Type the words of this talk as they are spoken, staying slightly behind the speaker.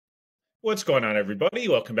What's going on, everybody?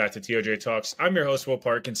 Welcome back to TOJ Talks. I'm your host, Will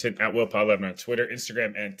Parkinson, at WillPod11 on Twitter,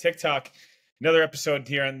 Instagram, and TikTok. Another episode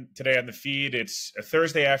here today on the feed. It's a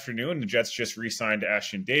Thursday afternoon. The Jets just re-signed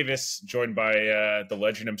Ashtyn Davis, joined by the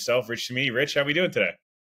legend himself, Rich Cimini. Rich, how we doing today?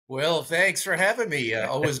 Well, thanks for having me.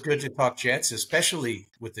 Always good to talk Jets, especially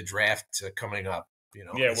with the draft coming up.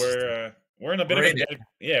 Yeah, This is we're in a bit we're of a in it. dead.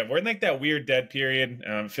 Yeah, we're in like that weird dead period.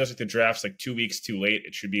 It feels like the draft's like 2 weeks too late.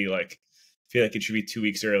 It should be like feel like it should be 2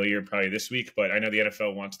 weeks earlier, probably this week. But I know the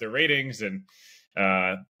NFL wants their ratings and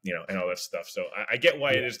and all that stuff. So I get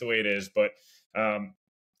why it Yeah. is the way it is. But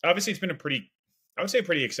obviously, it's been I would say,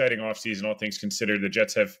 pretty exciting offseason, all things considered. The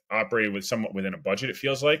Jets have operated with somewhat within a budget, it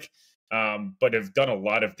feels like, but have done a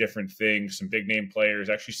lot of different things. Some big name players,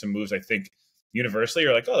 actually, some moves I think universally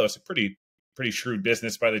are like, oh, that was a pretty shrewd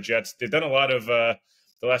business by the Jets. They've done a lot of the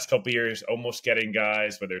last couple of years, almost getting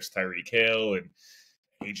guys, whether it's Tyreek Hill and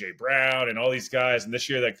AJ Brown and all these guys. And this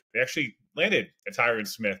year, like, they actually landed a Tyron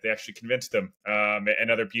Smith. They actually convinced them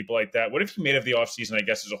and other people like that. What have you made of the offseason, I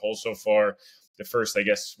guess, as a whole so far? The first, I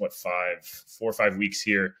guess, 4 or 5 weeks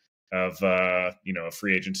here of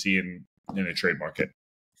free agency and in the trade market.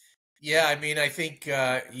 Yeah, I mean, I think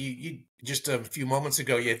you just a few moments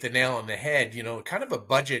ago you hit the nail on the head. Kind of a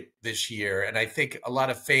budget this year, and I think a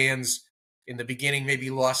lot of fans in the beginning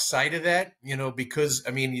maybe lost sight of that. Because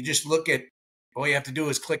I mean, you just look at all you have to do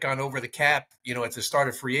is click on over the cap. At the start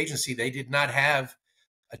of free agency, they did not have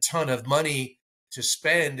a ton of money to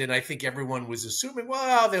spend. And I think everyone was assuming,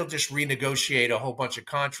 well, they'll just renegotiate a whole bunch of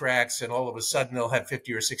contracts and all of a sudden they'll have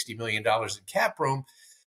 50 or $60 million in cap room.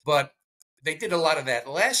 But they did a lot of that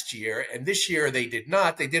last year. And this year they did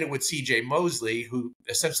not. They did it with CJ Mosley, who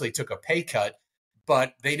essentially took a pay cut,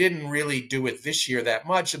 but they didn't really do it this year that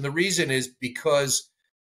much. And the reason is because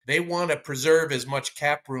they want to preserve as much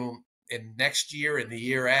cap room in next year and the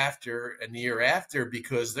year after and the year after,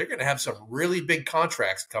 because they're going to have some really big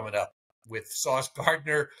contracts coming up with Sauce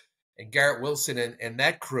Gardner and Garrett Wilson and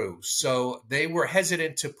that crew. So they were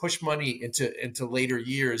hesitant to push money into later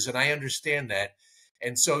years. And I understand that.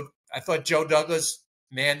 And so I thought Joe Douglas,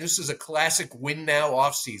 man, this is a classic win now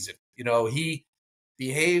offseason. He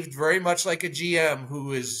behaved very much like a GM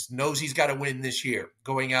who knows he's got to win this year,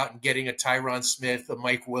 going out and getting a Tyron Smith, a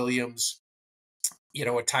Mike Williams, a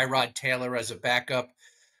Tyrod Taylor as a backup,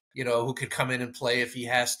 who could come in and play if he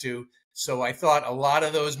has to. So I thought a lot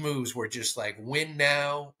of those moves were just like win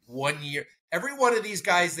now, 1 year. Every one of these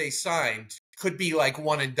guys they signed could be like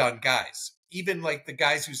one and done guys. Even like the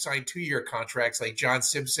guys who signed 2-year contracts like John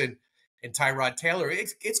Simpson and Tyrod Taylor,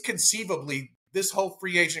 it's conceivably this whole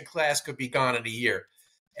free agent class could be gone in a year.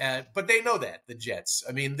 But they know that, the Jets.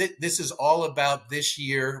 I mean, this is all about this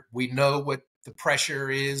year. We know what the pressure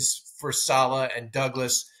is for Saleh and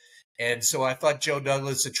Douglas. And so I thought Joe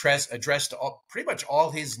Douglas addressed pretty much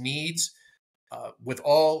all his needs with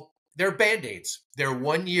all their Band-Aids. They're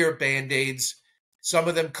 1-year Band-Aids. Some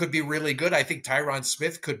of them could be really good. I think Tyron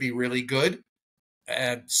Smith could be really good.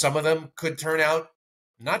 And some of them could turn out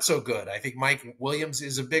not so good. I think Mike Williams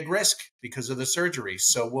is a big risk because of the surgery.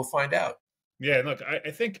 So we'll find out. Yeah, look,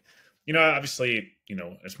 I think, obviously,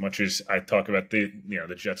 as much as I talk about the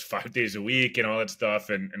Jets 5 days a week and all that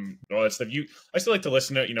stuff and all that stuff, I still like to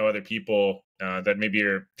listen to, other people that maybe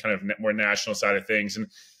are kind of more national side of things. And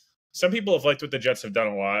some people have liked what the Jets have done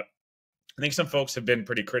a lot. I think some folks have been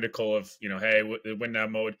pretty critical of, hey, win now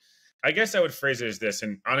mode. I guess I would phrase it as this.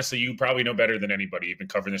 And honestly, you probably know better than anybody. You've been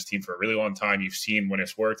covering this team for a really long time. You've seen when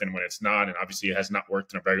it's worked and when it's not. And obviously it has not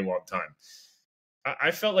worked in a very long time.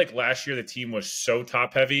 I felt like last year the team was so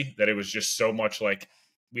top heavy that it was just so much like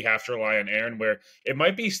we have to rely on Aaron, where it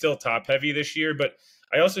might be still top heavy this year. But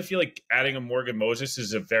I also feel like adding a Morgan Moses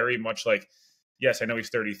is a very much like, yes, I know he's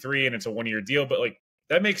 33 and it's a 1-year deal, but like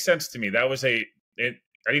that makes sense to me. That was I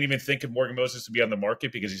didn't even think of Morgan Moses to be on the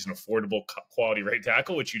market because he's an affordable quality right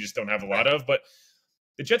tackle, which you just don't have a lot of. But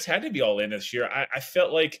the Jets had to be all in this year. I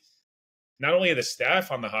felt like not only the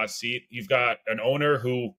staff on the hot seat, you've got an owner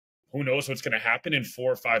who knows what's going to happen in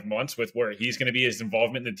 4 or 5 months with where he's going to be, his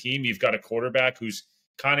involvement in the team. You've got a quarterback who's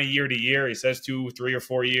kind of year to year. He says 2, 3, or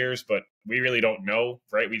 4 years, but we really don't know,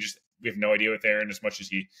 right? We have no idea with Aaron as much as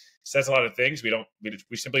he says a lot of things.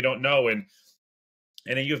 We simply don't know. And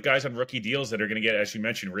then you have guys on rookie deals that are going to get, as you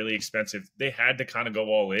mentioned, really expensive. They had to kind of go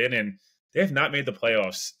all in, and they have not made the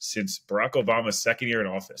playoffs since Barack Obama's second year in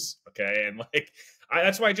office. Okay. And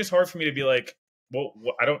that's why it's just hard for me to be like, well,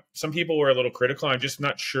 some people were a little critical. I'm just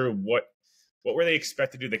not sure what were they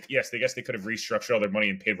expected to do. Yes, I guess they could have restructured all their money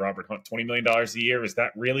and paid Robert Hunt $20 million a year. Is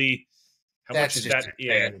that really how That's much is just that?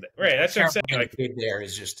 Yeah, insanity. right. That's what I'm saying. Carolina Like, kid there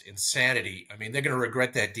is just insanity. I mean, they're going to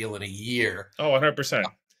regret that deal in a year. 100%.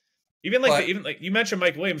 Even like But even like you mentioned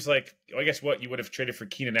Mike Williams, like I guess what you would have traded for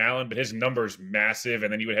Keenan Allen, but his number's massive,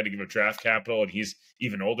 and then you would have had to give up draft capital, and he's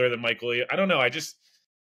even older than Mike Williams. I don't know.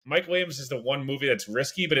 Mike Williams is the one movie that's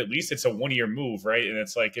risky, but at least it's a 1-year move, right? And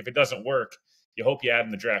it's like if it doesn't work, you hope you add in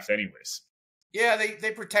the draft anyways. yeah,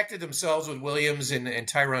 they protected themselves with Williams and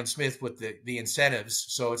Tyron Smith with the incentives.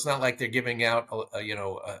 So it's not like they're giving out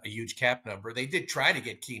a huge cap number. They did try to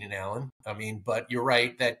get Keenan Allen. I mean, but you're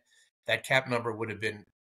right that cap number would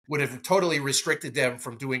have totally restricted them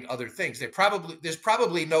from doing other things. There's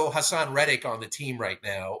probably no Hassan Reddick on the team right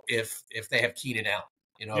now if they have Keenan Allen.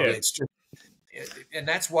 Yeah, It's just, and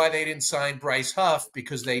that's why they didn't sign Bryce Huff,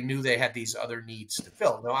 because they knew they had these other needs to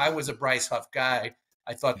fill. Now, I was a Bryce Huff guy.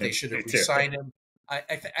 I thought they should have re-signed him. I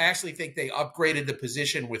actually think they upgraded the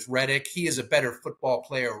position with Reddick. He is a better football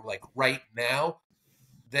player like right now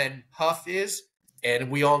than Huff is. And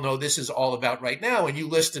we all know this is all about right now. And you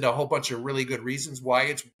listed a whole bunch of really good reasons why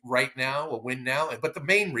it's right now, a win now. But the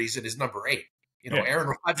main reason is number 8.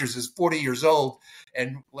 Aaron Rodgers is 40 years old,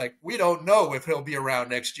 and like we don't know if he'll be around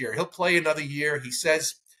next year. He'll play another year. He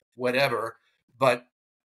says whatever, but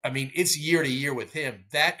I mean, it's year to year with him.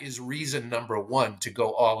 That is reason number 1 to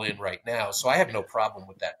go all in right now. So I have no problem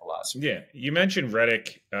with that philosophy. Yeah, you mentioned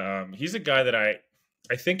Reddick. He's a guy that I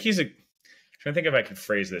think he's I'm trying to think if I can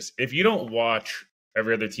phrase this. If you don't watch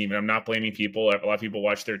every other team, and I'm not blaming people. A lot of people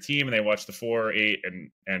watch their team and they watch the 4, 8,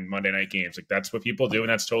 and Monday night games. Like that's what people do, and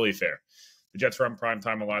that's totally fair. The Jets were on prime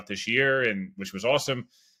time a lot this year, and which was awesome.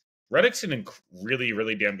 Reddick's a really,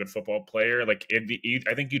 really damn good football player. Like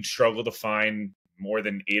I think you'd struggle to find more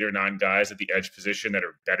than 8 or 9 guys at the edge position that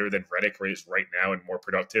are better than Reddick is right now and more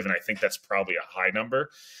productive. And I think that's probably a high number.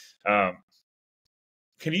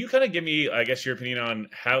 Can you kind of give me, I guess, your opinion on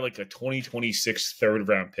how like a 2026 third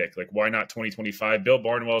round pick, like why not 2025? Bill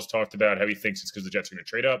Barnwell's talked about how he thinks it's because the Jets are going to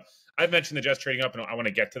trade up. I've mentioned the Jets trading up, and I want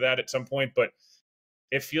to get to that at some point, but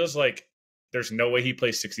it feels like there's no way he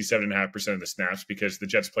plays 67.5% of the snaps because the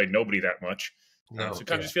Jets played nobody that much. No, so it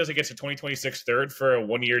kind of just feels like it's a 2026 third for a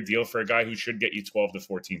 1-year deal for a guy who should get you 12 to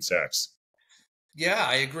 14 sacks. Yeah,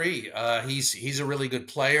 I agree. He's a really good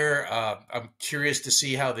player. I'm curious to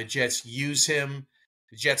see how the Jets use him.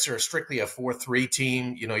 The Jets are strictly a 4-3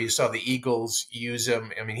 team. You saw the Eagles use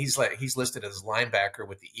him. I mean, he's listed as linebacker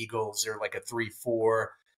with the Eagles. They're like a 3-4.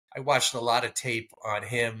 I watched a lot of tape on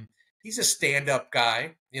him. He's a stand-up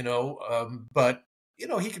guy, but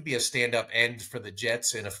he could be a stand-up end for the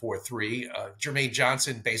Jets in a 4-3. Jermaine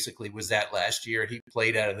Johnson basically was that last year. He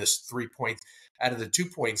played out of the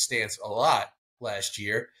 2-point stance a lot last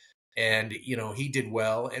year, and he did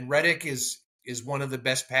well. And Reddick is one of the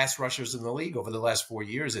best pass rushers in the league over the last 4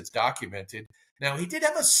 years. It's documented. Now, he did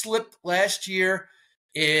have a slip last year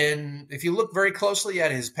if you look very closely at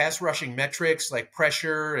his pass rushing metrics like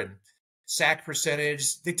pressure and sack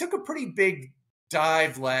percentage, they took a pretty big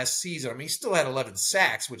dive last season. I mean, he still had 11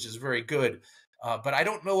 sacks, which is very good. But I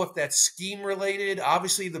don't know if that's scheme related.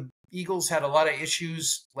 Obviously, the Eagles had a lot of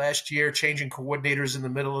issues last year, changing coordinators in the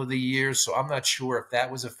middle of the year. So I'm not sure if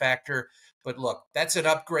that was a factor. But look, that's an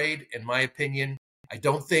upgrade, in my opinion. I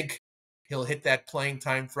don't think he'll hit that playing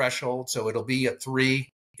time threshold. So it'll be a 3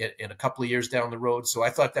 in a couple of years down the road. So I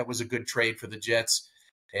thought that was a good trade for the Jets.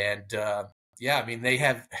 And yeah, I mean,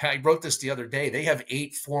 I wrote this the other day. They have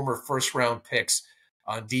 8 former first-round picks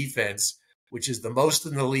on defense, which is the most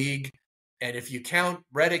in the league. And if you count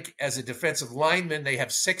Reddick as a defensive lineman, they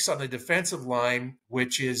have 6 on the defensive line,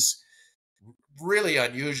 which is really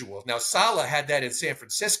unusual. Now, Saleh had that in San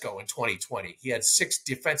Francisco in 2020. He had 6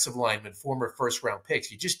 defensive linemen, former first-round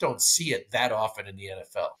picks. You just don't see it that often in the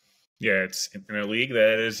NFL. Yeah, it's in a league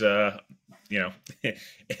that is,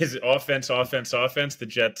 is offense. The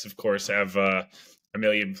Jets, of course, have a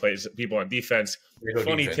million people on defense.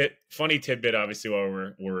 Funny tidbit, obviously, while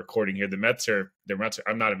we're recording here, the Mets are.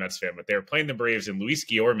 I'm not a Mets fan, but they're playing the Braves, and Luis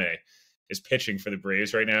Guillorme is pitching for the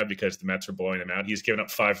Braves right now because the Mets are blowing them out. He's given up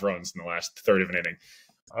 5 runs in the last third of an inning.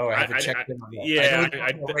 Oh, I haven't checked in on that. Yeah,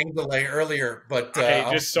 I know rain delay earlier, but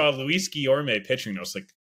I just saw Luis Guillorme pitching. I was like,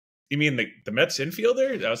 you mean the Mets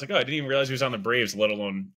infielder? I was like, oh, I didn't even realize he was on the Braves, let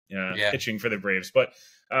alone pitching for the Braves. But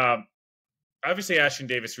obviously, Ashtyn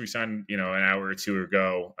Davis resigned, an hour or two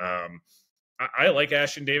ago. I like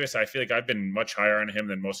Ashtyn Davis. I feel like I've been much higher on him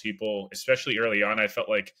than most people, especially early on. I felt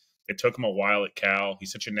like it took him a while at Cal.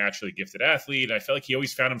 He's such a naturally gifted athlete. And I felt like he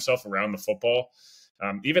always found himself around the football.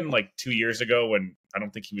 Even like 2 years ago when I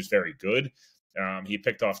don't think he was very good. He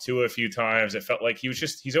picked off Tua a few times. It felt like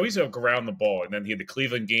he's always around the ball. And then he had the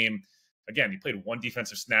Cleveland game. Again, he played 1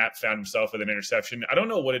 defensive snap, found himself with an interception. I don't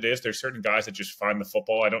know what it is. There's certain guys that just find the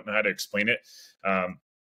football. I don't know how to explain it.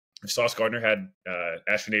 if Sauce Gardner had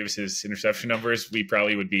Ashtyn Davis's interception numbers, we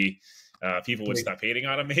probably would be people would stop hating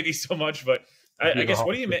on him maybe so much. But I guess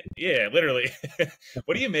what do you make? Yeah, literally.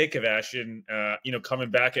 What do you make of Ashtyn?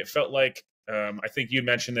 Coming back, it felt like I think you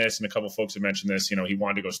mentioned this, and a couple folks have mentioned this. He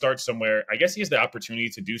wanted to go start somewhere. I guess he has the opportunity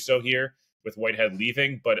to do so here with Whitehead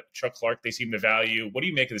leaving, but Chuck Clark they seem to value. What do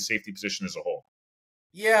you make of the safety position as a whole?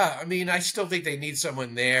 Yeah, I mean, I still think they need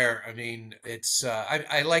someone there. I mean, it's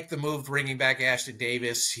I like the move bringing back Ashtyn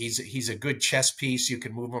Davis. He's a good chess piece. You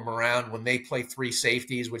can move him around when they play three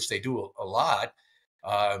safeties, which they do a lot.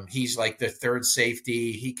 He's like the third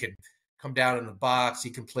safety. He can come down in the box. He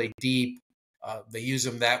can play deep. They use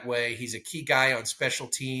him that way. He's a key guy on special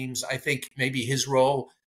teams. I think maybe his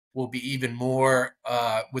role will be even more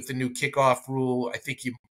with the new kickoff rule. I think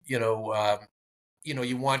you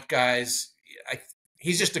want guys.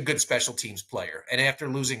 He's just a good special teams player. And after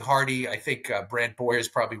losing Hardy, I think Brant Boyer is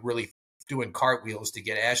probably really doing cartwheels to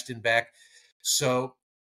get Ashtyn back. So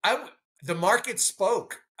the market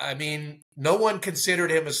spoke. I mean, no one considered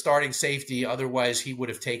him a starting safety. Otherwise, he would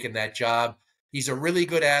have taken that job. He's a really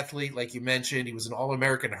good athlete, like you mentioned. He was an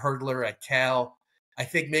All-American hurdler at Cal. I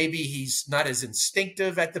think maybe he's not as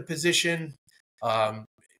instinctive at the position.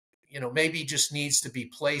 Maybe just needs to be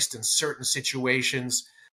placed in certain situations.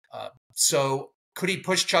 So could he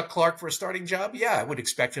push Chuck Clark for a starting job? Yeah, I would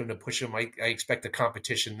expect him to push him. I expect the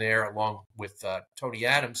competition there along with Tony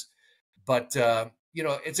Adams. But,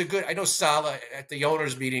 it's a good – I know Saleh at the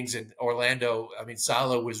owners' meetings in Orlando, I mean,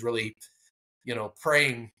 Saleh was really,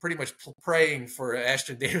 pretty much praying for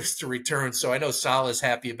Ashtyn Davis to return. So I know Saleh is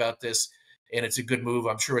happy about this, and it's a good move.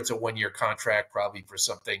 I'm sure it's a one-year contract probably for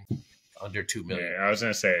something under $2 million. Yeah, I was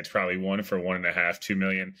going to say it's probably one for 1.5, $2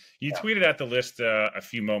 million. You tweeted out the list a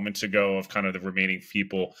few moments ago of kind of the remaining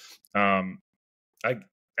people. Hardy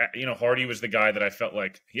was the guy that I felt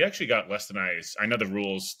like he actually got less than I know the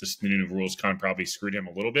new rules kind of probably screwed him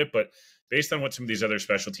a little bit, but based on what some of these other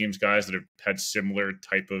special teams guys that have had similar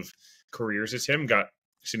type of careers as him got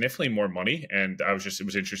significantly more money. And it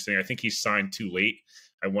was interesting. I think he signed too late.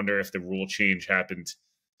 I wonder if the rule change happened.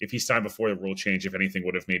 If he signed before the rule change, if anything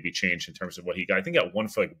would have maybe changed in terms of what he got. I think he got one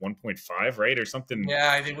for like 1.5, right? Or something. Yeah,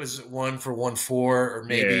 I think it was 1 for 1.4 or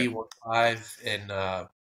maybe 1.5 and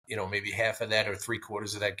maybe half of that or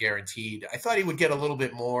 3/4 of that guaranteed. I thought he would get a little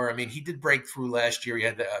bit more. I mean, he did break through last year. He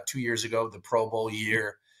had 2 years ago, the Pro Bowl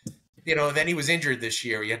year. Then he was injured this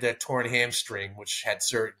year. He had that torn hamstring, which had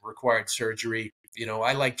required surgery.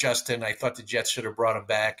 I like Justin. I thought the Jets should have brought him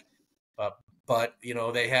back. But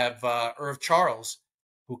they have Irv Charles,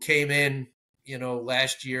 who came in,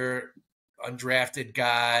 last year, undrafted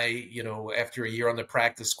guy, after a year on the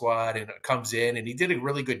practice squad and comes in and he did a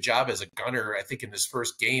really good job as a gunner. I think in his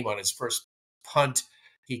first game on his first punt,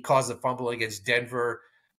 he caused a fumble against Denver,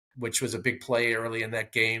 which was a big play early in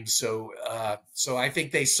that game. So I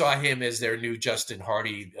think they saw him as their new Justin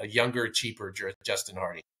Hardy, a younger, cheaper Justin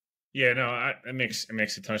Hardy. Yeah, no, it makes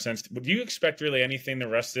a ton of sense. Would you expect really anything the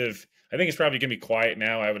rest of? I think it's probably going to be quiet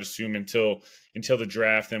now. I would assume until the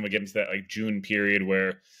draft, then we get into that like June period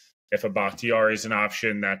where if a Bakhtiari is an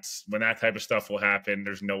option, that's when that type of stuff will happen.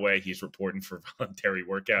 There's no way he's reporting for voluntary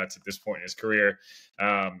workouts at this point in his career.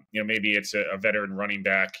 Maybe it's a veteran running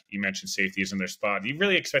back. You mentioned safeties in their spot. Do you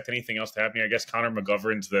really expect anything else to happen? I guess Connor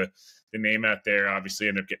McGovern's the name out there. Obviously,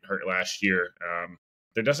 ended up getting hurt last year.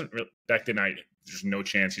 Back then, there's no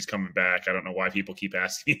chance he's coming back. I don't know why people keep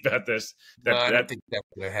asking me about this. I don't think that's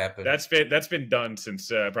going to happen. That's been done since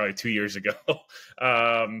probably 2 years ago.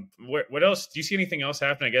 What else? Do you see anything else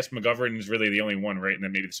happen? I guess McGovern is really the only one, right? And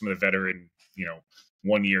then maybe some of the veteran,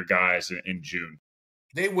 1 year guys in June.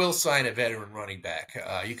 They will sign a veteran running back.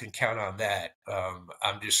 You can count on that.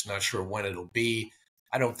 I'm just not sure when it'll be.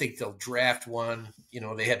 I don't think they'll draft one.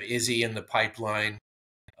 They have Izzy in the pipeline.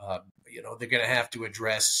 They're going to have to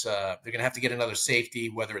address, they're going to have to get another safety,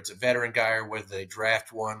 whether it's a veteran guy or whether they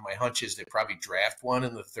draft one. My hunch is they probably draft one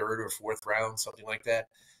in the 3rd or 4th round, something like that.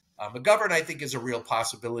 McGovern, I think, is a real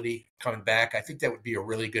possibility coming back. I think that would be a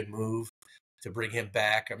really good move to bring him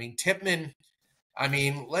back. I mean, Tippmann,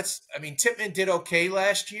 Tippmann did okay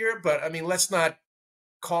last year, but let's not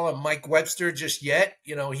call him Mike Webster just yet.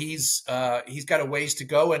 He's got a ways to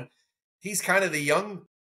go, and he's kind of the young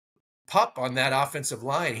pup on that offensive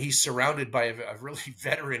line. He's surrounded by a really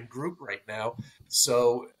veteran group right now.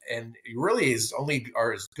 So, and he really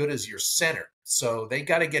are as good as your center. So they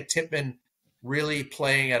got to get Tippmann really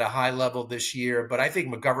playing at a high level this year. But I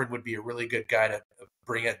think McGovern would be a really good guy to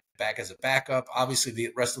bring it back as a backup. Obviously, the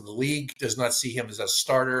rest of the league does not see him as a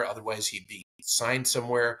starter. Otherwise, he'd be signed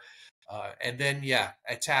somewhere. And then,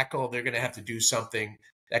 at tackle, they're going to have to do something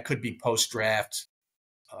that could be post-draft.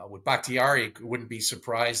 with Bakhtiari, wouldn't be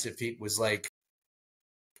surprised if it was like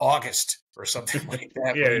August or something like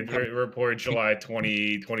that. Yeah, When report July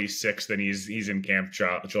 26th, and he's in camp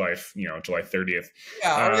July, July 30th.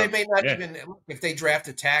 yeah, or they may not Yeah, even, if they draft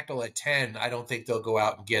a tackle at 10, I don't think they'll go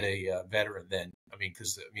out and get a veteran then. I mean,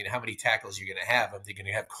 because, how many tackles are you going to have? Are they going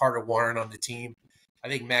to have Carter Warren on the team? I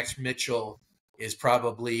think Max Mitchell is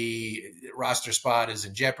probably, roster spot is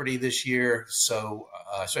in jeopardy this year. So,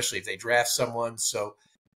 especially if they draft someone. So,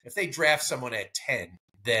 if they draft someone at 10,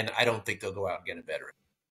 then I don't think they'll go out and get a veteran.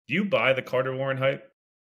 Do you buy the Carter Warren hype?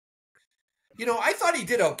 I thought he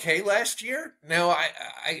did okay last year. Now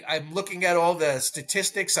I'm looking at all the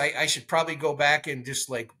statistics. I should probably go back and just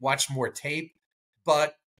like watch more tape,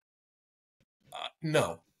 but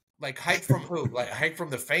no. Like hype from who? Like hype from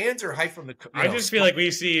the fans or hype from the? I just feel like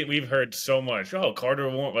we've heard so much. Oh, Carter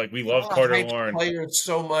Warren, like we love Carter Warren. Players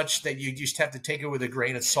so much that you just have to take it with a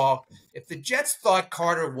grain of salt. If the Jets thought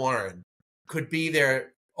Carter Warren could be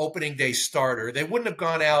their opening day starter, they wouldn't have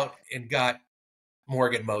gone out and got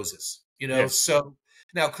Morgan Moses. Yes. So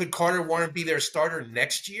now could Carter Warren be their starter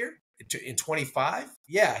next year in 25?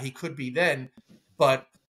 Yeah, he could be then, but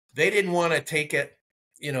they didn't want to take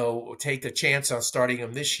the chance on starting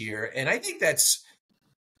him this year. And I think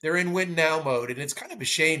they're in win now mode. And it's kind of a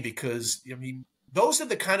shame because, those are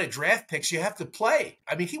the kind of draft picks you have to play.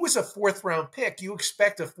 I mean, he was a 4th round pick. You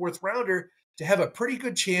expect a 4th rounder to have a pretty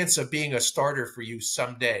good chance of being a starter for you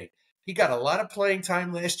someday. He got a lot of playing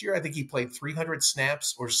time last year. I think he played 300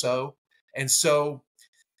 snaps or so. And so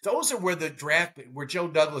those are where where Joe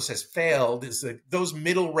Douglas has failed, is those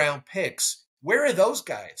middle round picks. Where are those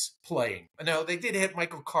guys playing? Now, they did hit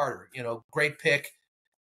Michael Carter, great pick,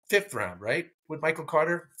 5th round, right? With Michael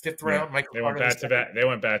Carter, 5th round. Michael they Carter went back to back. They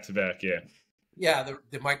went back to back, yeah. Yeah,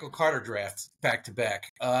 the Michael Carter draft back to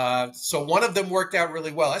back. So one of them worked out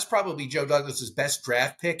really well. That's probably Joe Douglas's best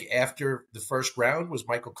draft pick after the 1st round was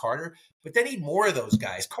Michael Carter. But they need more of those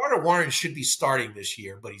guys. Carter Warren should be starting this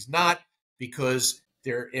year, but he's not because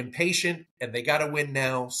they're impatient and they got to win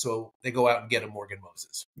now. So they go out and get a Morgan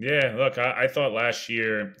Moses. Yeah, look, I thought last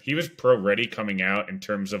year he was pro ready coming out in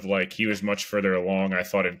terms of like he was much further along. I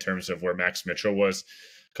thought in terms of where Max Mitchell was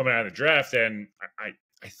coming out of the draft, and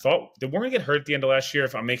I thought did Warren get hurt at the end of last year?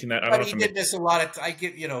 If I'm making that, I don't know. He did miss a lot of. He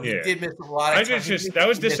did miss a lot of. That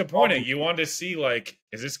was disappointing. You wanted to see like,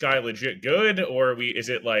 is this guy legit good, or is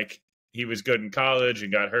it like he was good in college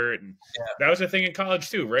and got hurt? And that was a thing in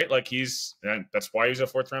college too, right? Like that's why he was a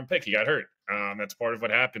 4th round pick. He got hurt. That's part of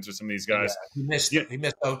what happens with some of these guys. Yeah, he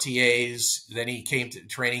missed OTAs. Then he came to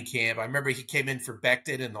training camp. I remember he came in for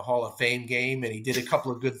Becton in the Hall of Fame game, and he did a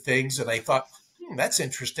couple of good things. And I thought, that's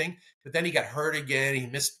interesting. But then he got hurt again. He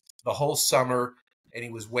missed the whole summer, and he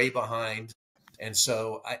was way behind. And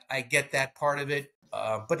so I get that part of it.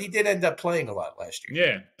 But he did end up playing a lot last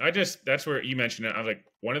year. Yeah, that's where you mentioned it. I was like,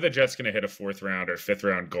 when are the Jets going to hit a 4th round or 5th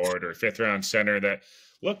round guard or 5th round center that,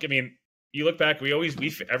 look, I mean, you look back,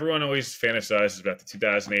 everyone always fantasizes about the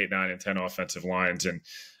 2008, 9, and 10 offensive lines. And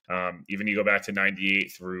even you go back to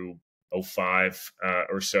 98 through 05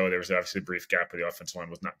 or so, there was obviously a brief gap where the offensive line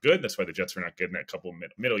was not good. That's why the Jets were not good in that couple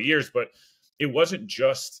middle years. But it wasn't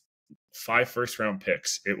just 5 first-round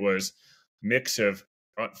picks. It was mix of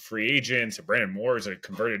free agents. Brandon Moore is a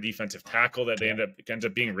converted defensive tackle that ends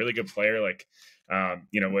up being a really good player. Like,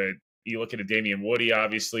 when you look at a Damian Woody,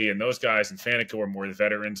 obviously, and those guys, and Faneca were more the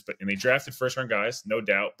veterans, and they drafted first-round guys, no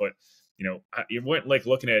doubt. But you weren't like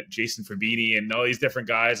looking at Jason Fabini and all these different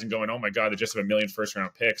guys and going, "Oh my God, they just have a million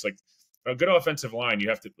first-round picks." Like a good offensive line, you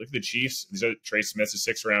have to look at the Chiefs. These are Trey Smith's a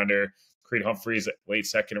 6th-rounder, Creed Humphreys late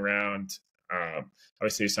 2nd round.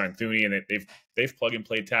 Obviously, they signed Thuney, and they've plug and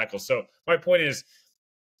play tackles. So my point is,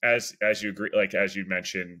 as you agree, like as you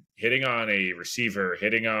mentioned, hitting on a receiver,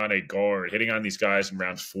 hitting on a guard, hitting on these guys in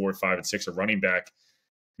rounds 4, 5, and 6, a running back,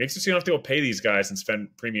 makes it so you don't have to go pay these guys and spend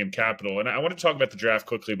premium capital. And I want to talk about the draft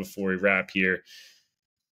quickly before we wrap here.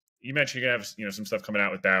 You mentioned you're gonna have some stuff coming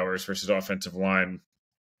out with Bowers versus offensive line,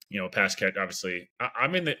 pass catch. Obviously,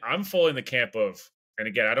 I'm fully in the camp of, and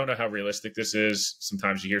again, I don't know how realistic this is.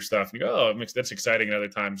 Sometimes you hear stuff and you go, "Oh, that's exciting," and other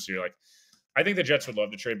times you're like, I think the Jets would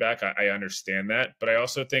love to trade back. I understand that. But I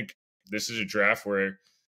also think this is a draft where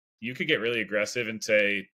you could get really aggressive and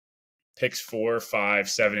say picks 4, 5,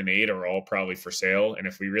 7, and 8 are all probably for sale. And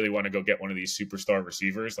if we really want to go get one of these superstar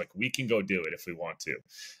receivers, like we can go do it if we want to.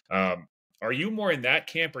 Are you more in that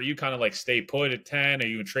camp? Or are you kind of like stay put at 10? Are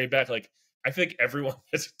you a trade back? Like, I feel like everyone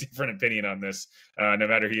has a different opinion on this, no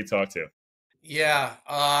matter who you talk to. Yeah.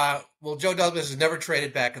 Well, Joe Douglas has never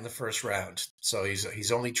traded back in the 1st round. So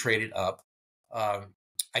he's only traded up.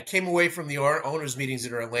 I came away from the owners' meetings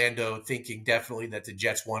in Orlando thinking definitely that the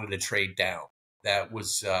Jets wanted to trade down. That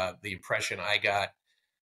was the impression I got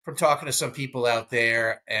from talking to some people out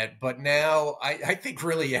there. But now I think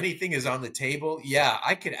really anything is on the table. Yeah,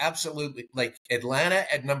 I could absolutely like Atlanta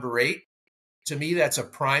at number 8. To me, that's a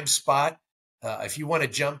prime spot. If you want to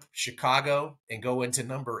jump Chicago and go into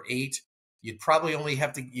number 8, you'd probably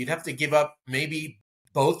you'd have to give up maybe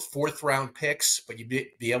both fourth-round picks, but you'd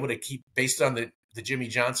be able to keep, based on the Jimmy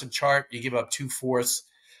Johnson chart, you give up 2 fourths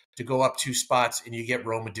to go up 2 spots, and you get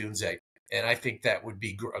Rome Odunze. And I think that would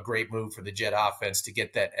be a great move for the Jet offense to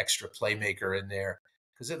get that extra playmaker in there.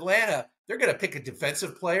 Because Atlanta, they're going to pick a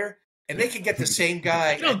defensive player, and they can get the same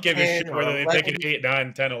guy. They don't give a shit whether they pick an 8,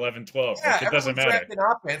 9, 10, 11, 12. Yeah, like, it doesn't matter. In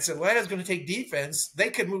offense, Atlanta's going to take defense. They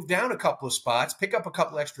could move down a couple of spots, pick up a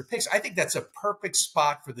couple extra picks. I think that's a perfect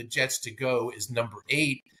spot for the Jets to go is number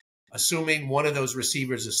 8, assuming one of those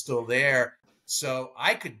receivers is still there. So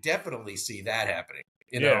I could definitely see that happening.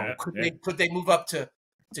 Could they move up to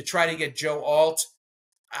try to get Joe Alt?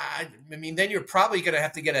 I mean, then you're probably going to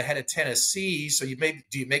have to get ahead of Tennessee. So do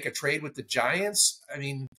you make a trade with the Giants? I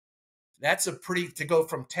mean, that's to go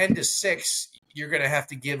from 10 to 6, you're going to have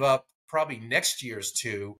to give up probably next year's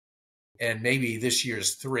 2 and maybe this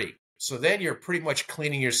year's 3. So then you're pretty much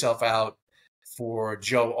cleaning yourself out for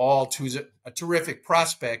Joe Alt, who's a terrific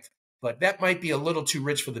prospect, but that might be a little too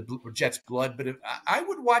rich for the Jets' blood. But I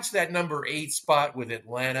would watch that number 8 spot with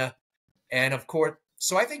Atlanta. And of course,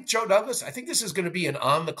 so I think Joe Douglas, I think this is going to be an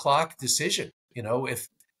on-the-clock decision. If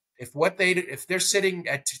they're sitting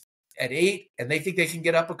at 8 and they think they can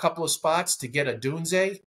get up a couple of spots to get a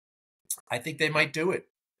Dunze, I think they might do it.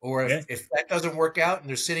 Or if that doesn't work out and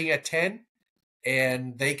they're sitting at 10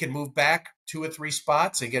 and they can move back 2 or 3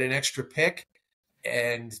 spots and get an extra pick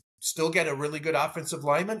and still get a really good offensive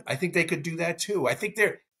lineman, I think they could do that too. I think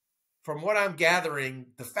from what I'm gathering,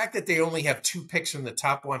 the fact that they only have 2 picks in the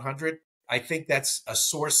top 100, I think that's a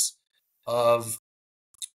source of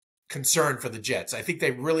concern for the Jets. I think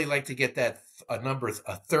they really like to get a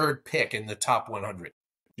 3rd pick in the top 100.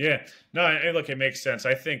 Yeah, no, look, it makes sense.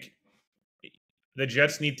 I think the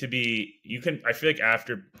Jets need to be. I feel like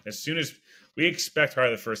as soon as we expect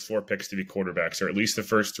probably the first 4 picks to be quarterbacks, or at least the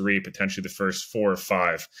first 3, potentially the first 4 or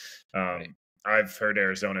 5. Right. I've heard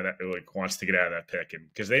Arizona that wants to get out of that pick, and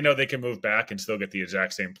because they know they can move back and still get the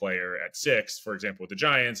exact same player at 6, for example, with the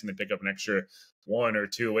Giants, and they pick up an extra 1 or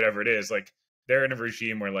 2, whatever it is. Like they're in a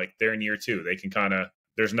regime where they're in year 2. They can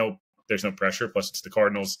there's no pressure. Plus, it's the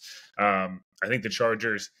Cardinals. I think the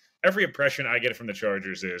Chargers. Every impression I get from the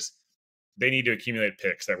Chargers is they need to accumulate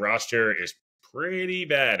picks. That roster is pretty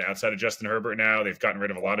bad outside of Justin Herbert. Now they've gotten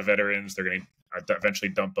rid of a lot of veterans. They're going to eventually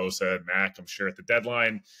dump Bosa and Mack, I'm sure, at the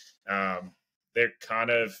deadline. They're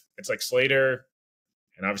it's like Slater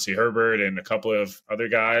and obviously Herbert and a couple of other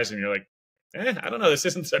guys. And you're like, I don't know. This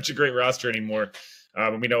isn't such a great roster anymore.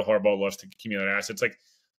 And we know Harbaugh loves to accumulate assets. Like,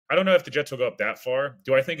 I don't know if the Jets will go up that far.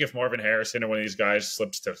 Do I think if Marvin Harrison or one of these guys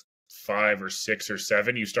slips to 5 or 6 or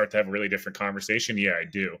 7, you start to have a really different conversation? Yeah, I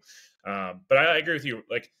do. But I agree with you.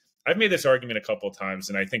 Like, I've made this argument a couple of times,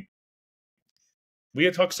 and I think we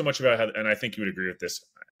had talked so much about how, and I think you would agree with this,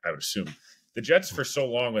 I would assume. The Jets for so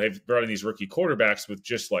long, they've brought in these rookie quarterbacks with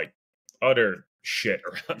just utter shit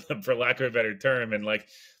around them, for lack of a better term. And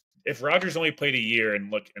if Rodgers only played a year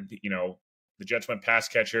and the Jets went pass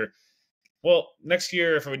catcher, well, next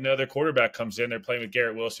year, if another quarterback comes in, they're playing with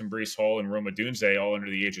Garrett Wilson, Breece Hall, and Rome Odunze, all under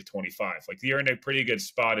the age of 25. You're in a pretty good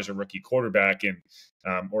spot as a rookie quarterback, and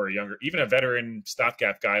or a younger, even a veteran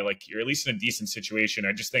stopgap guy. You're at least in a decent situation.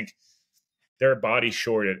 I just think they're body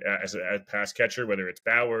short as a pass catcher, whether it's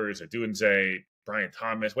Bowers, Odunze, Brian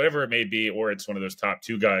Thomas, whatever it may be, or it's one of those top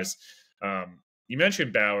 2 guys. You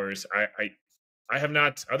mentioned Bowers. I have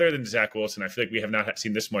not, other than Zach Wilson, I feel like we have not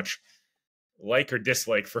seen this much like or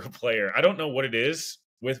dislike for a player. I don't know what it is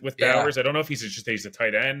with Bowers. I don't know if he's a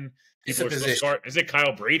tight end. People are still scarred. Is it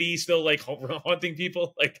Kyle Brady still haunting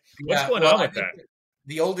people? What's going on with that?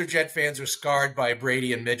 The older Jet fans are scarred by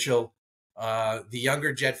Brady and Mitchell. The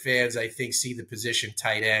younger Jet fans, I think, see the position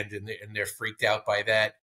tight end and they're freaked out by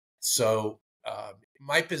that. So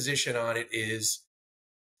my position on it is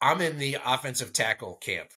I'm in the offensive tackle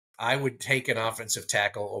camp. I would take an offensive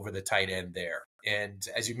tackle over the tight end there. And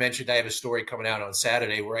as you mentioned, I have a story coming out on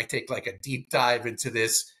Saturday where I take a deep dive into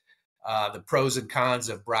this, the pros and cons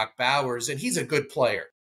of Brock Bowers. And he's a good player.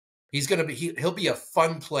 He'll be a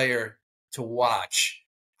fun player to watch.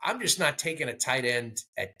 I'm just not taking a tight end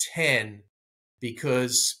at 10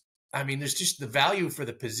 because, there's just the value for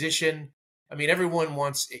the position. Everyone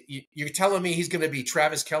wants – you're telling me he's going to be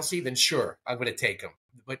Travis Kelce? Then sure, I'm going to take him.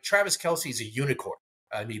 But Travis Kelce is a unicorn.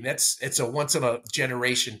 It's a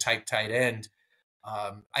once-in-a-generation type tight end.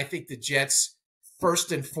 I think the Jets,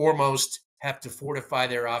 first and foremost, have to fortify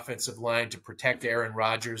their offensive line to protect Aaron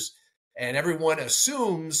Rodgers. And everyone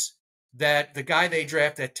assumes that the guy they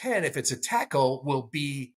draft at 10, if it's a tackle, will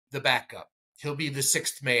be the backup. He'll be the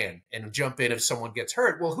sixth man and jump in if someone gets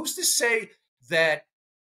hurt. Well, who's to say that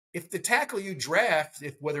if the tackle you draft,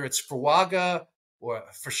 if whether it's Fuaga or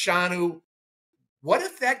Fashanu, what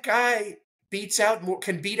if that guy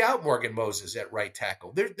can beat out Morgan Moses at right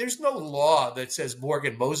tackle? There's no law that says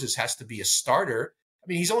Morgan Moses has to be a starter. I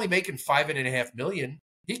mean, he's only making $5.5 million.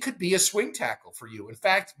 He could be a swing tackle for you. In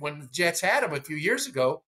fact, when the Jets had him a few years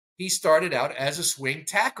ago, he started out as a swing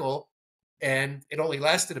tackle, and it only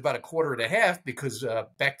lasted about a quarter and a half because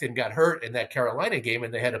Becton got hurt in that Carolina game,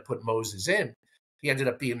 and they had to put Moses in. He ended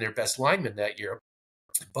up being their best lineman that year.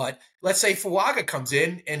 But let's say Fuaga comes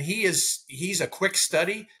in and he's a quick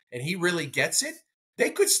study and he really gets it.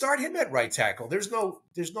 They could start him at right tackle. There's no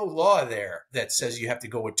law there that says you have to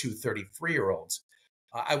go with 2 33-year-olds.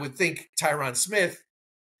 I would think Tyron Smith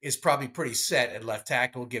is probably pretty set at left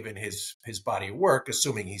tackle given his body of work,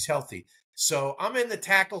 assuming he's healthy. So I'm in the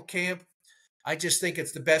tackle camp. I just think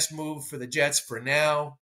it's the best move for the Jets for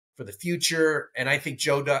now, for the future. And I think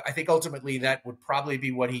I think ultimately that would probably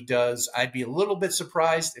be what he does. I'd be a little bit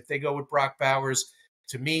surprised if they go with Brock Bowers.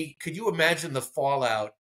 To me, could you imagine the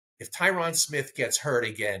fallout if Tyron Smith gets hurt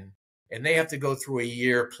again and they have to go through a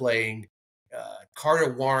year playing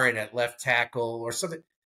Carter Warren at left tackle or something?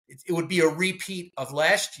 It would be a repeat of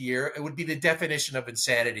last year. It would be the definition of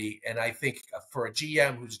insanity. And I think for a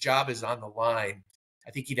GM whose job is on the line,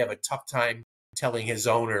 I think he'd have a tough time telling his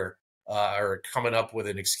owner or coming up with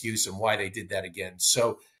an excuse on why they did that again.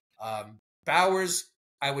 So Bowers,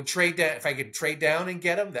 I would trade that. If I could trade down and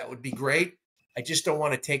get him, that would be great. I just don't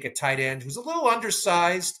want to take a tight end who's a little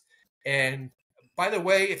undersized. And by the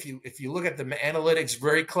way, if you look at the analytics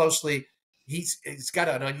very closely, he's got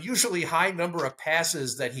an unusually high number of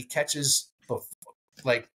passes that he catches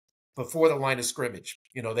before the line of scrimmage.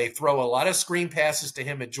 You know, they throw a lot of screen passes to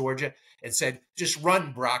him at Georgia and said, just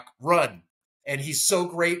run, Brock, run. And he's so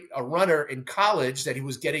great a runner in college that he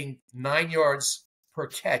was getting 9 yards per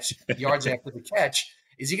catch, yards after the catch.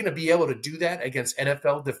 Is he going to be able to do that against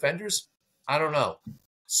NFL defenders? I don't know.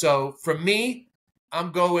 So for me,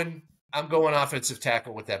 I'm going offensive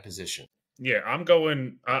tackle with that position. Yeah,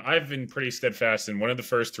 I've been pretty steadfast in one of the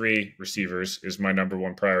first three recievers is my number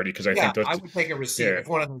one priority because I think those. I would take a receiver if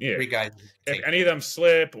one of the three guys. If any of them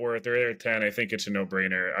slip or if they're there at 10, I think it's a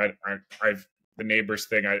no-brainer. I've the neighbors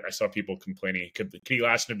thing. I saw people complaining. Could he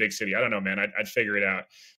last in a big city? I don't know, man. I'd figure it out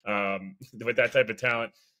with that type of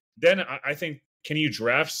talent. Then I think, can you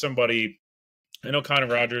draft somebody? I know Connor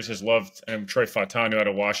Rogers has loved Troy Fautanu out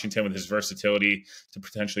of Washington with his versatility to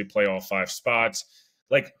potentially play all five spots.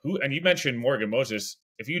 Like who? And you mentioned Morgan Moses.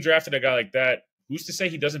 If you drafted a guy like that, who's to say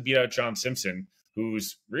he doesn't beat out John Simpson,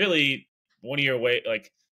 who's really 1 year away,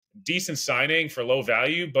 like decent signing for low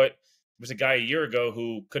value, but was a guy a year ago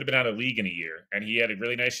who could have been out of the league in a year, and he had a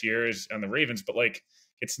really nice years on the Ravens. But like,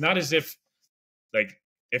 it's not as if like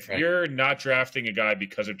if you're not drafting a guy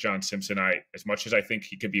because of John Simpson, as much as I think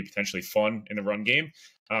he could be potentially fun in the run game,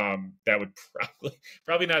 that would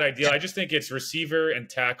probably not ideal. I just think it's receiver and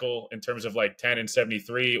tackle in terms of like 10 and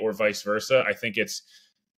 73 or vice versa. I think it's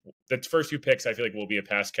the first few picks. I feel like will be a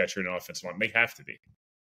pass catcher and an offensive one. They have to be.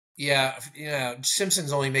 Yeah,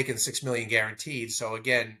 Simpson's only making $6 million guaranteed. So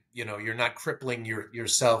again, you're not crippling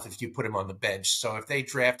yourself if you put him on the bench. So if they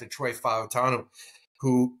draft a Troy Fautanu,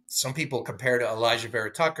 who some people compare to Elijah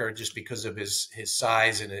Vera Tucker just because of his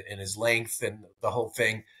size and his length and the whole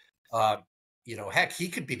thing, heck,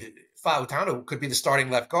 Fautanu could be the starting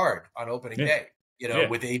left guard on opening day.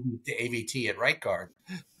 With AVT at right guard.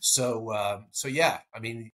 So yeah, I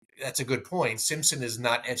mean. That's a good point. Simpson is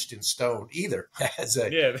not etched in stone either. It's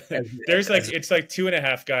like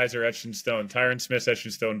 2.5 guys are etched in stone. Tyron Smith's etched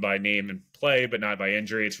in stone by name and play, but not by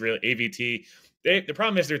injury. It's really AVT. The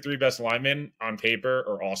problem is their three best linemen on paper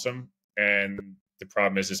are awesome, and the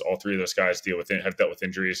problem is all three of those guys have dealt with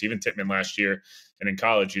injuries. Even Tittman last year, and in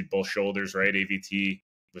college, he had both shoulders. Right, AVT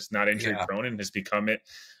was not injury prone and has become it.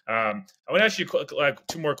 I want to ask you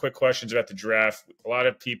two more quick questions about the draft. A lot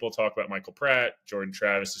of people talk about Michael Pratt, Jordan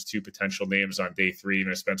Travis as two potential names on day three.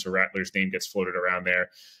 Even if Spencer Rattler's name gets floated around there.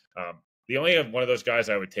 The only one of those guys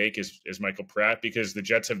I would take is Michael Pratt because the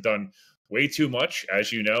Jets have done way too much,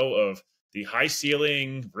 as you know, of the high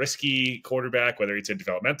ceiling, risky quarterback, whether it's a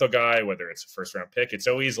developmental guy, whether it's a first round pick. It's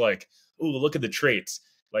always like, ooh, look at the traits.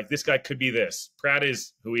 Like this guy could be this. Pratt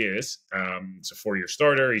is who he is. He's a 4-year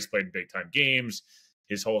starter. He's played in big time games.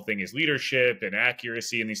 His whole thing is leadership and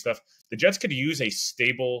accuracy and these stuff. The Jets could use a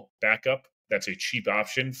stable backup that's a cheap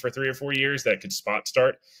option for 3 or 4 years that could spot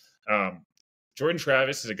start. Jordan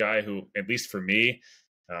Travis is a guy who, at least for me,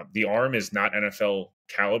 the arm is not NFL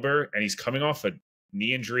caliber, and he's coming off a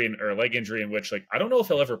knee injury or a leg injury in which, like, I don't know if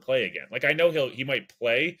he'll ever play again. Like, I know he might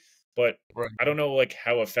play, but Right. I don't know like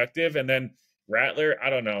how effective. And then Rattler, I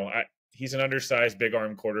don't know. He's an undersized, big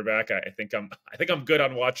arm quarterback. I think I'm good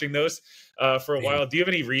on watching those for a Yeah. while. Do you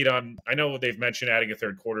have any read on? I know they've mentioned adding a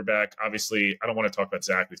third quarterback. Obviously, I don't want to talk about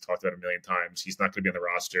Zach. We've talked about it a million times. He's not going to be on the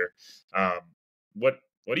roster.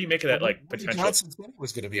 What do you make of that? Well, Like Woody potential? Johnson said he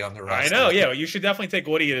was going to be on the I roster. know. Yeah, you should definitely take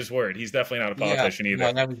Woody at his word. He's definitely not a Yeah, politician either.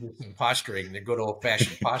 no, that was just some posturing, the good old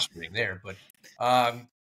fashioned posturing there. But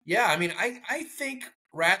yeah, I mean, I think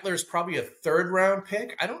Rattler's probably a third round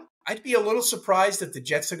pick. I'd be a little surprised if the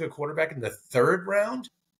Jets took a quarterback in the third round.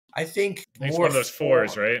 I think He's more one of those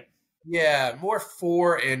fours, right? Yeah, more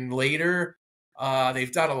 4 and later.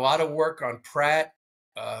 They've done a lot of work on Pratt.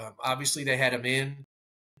 Obviously, they had him in.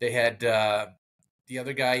 They had the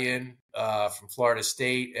other guy in from Florida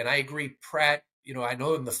State. And I agree, Pratt, I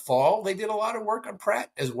know in the fall they did a lot of work on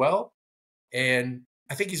Pratt as well. And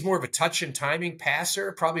I think he's more of a touch and timing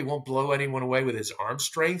passer. Probably won't blow anyone away with his arm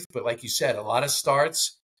strength. But like you said, a lot of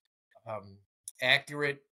starts,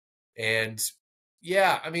 accurate. And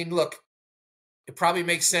yeah, I mean, look, it probably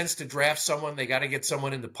makes sense to draft someone. They got to get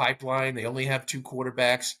someone in the pipeline. They only have 2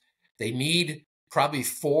 quarterbacks. They need probably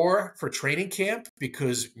 4 for training camp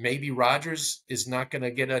because maybe Rodgers is not going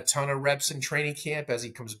to get a ton of reps in training camp as he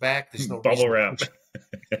comes back. There's no Bubble reason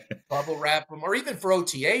wrap. bubble wrap him, or even for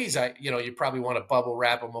OTAs. You probably want to bubble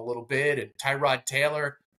wrap him a little bit. And Tyrod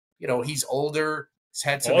Taylor, he's older. He's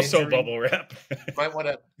had some Also injury. bubble wrap. Might want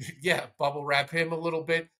to, bubble wrap him a little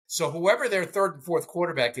bit. So whoever their third and fourth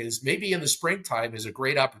quarterback is, maybe in the springtime is a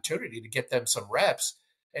great opportunity to get them some reps.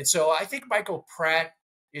 And so I think Michael Pratt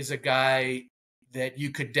is a guy that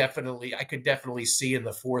I could definitely see in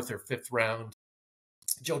the 4th or 5th round.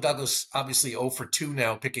 Joe Douglas, obviously 0 for 2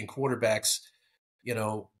 now picking quarterbacks.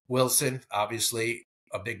 Wilson, obviously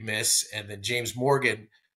a big miss. And then James Morgan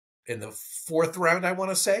in the 4th round, I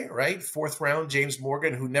want to say, right? 4th round, James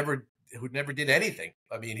Morgan, who never did anything.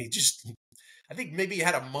 I mean, I think maybe he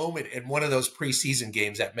had a moment in one of those preseason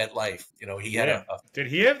games at MetLife. He had Did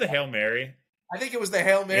he have the Hail Mary? I think it was the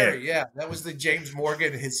Hail Mary. Yeah, that was the James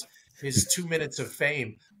Morgan, his 2 minutes of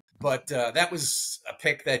fame. But that was a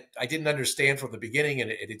pick that I didn't understand from the beginning,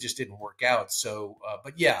 and it just didn't work out. So,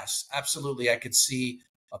 but yes, absolutely, I could see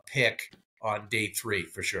a pick on day 3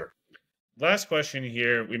 for sure. Last question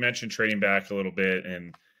here. We mentioned trading back a little bit,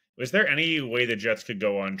 and was there any way the Jets could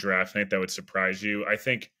go on draft night that would surprise you? I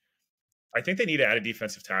think they need to add a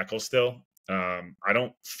defensive tackle still. I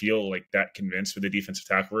don't feel like that convinced with the defensive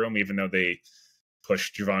tackle room, even though they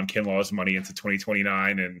pushed Javon Kinlaw's money into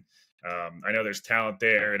 2029. And I know there's talent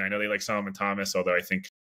there, and I know they like Solomon Thomas, although I think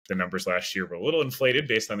the numbers last year were a little inflated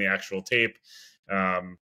based on the actual tape.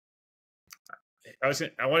 I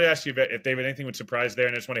wanted to ask you if David, anything would surprise there,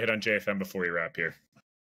 and I just want to hit on JFM before we wrap here.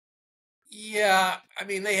 Yeah, I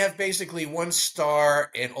mean, they have basically 1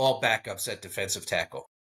 star and all backups at defensive tackle.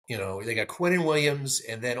 They got Quinnen Williams,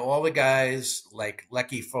 and then all the guys like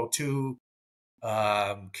Lecky Fotu,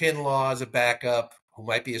 Kinlaw is a backup who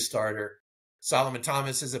might be a starter. Solomon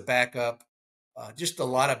Thomas is a backup. Just a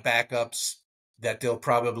lot of backups that they'll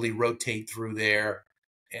probably rotate through there.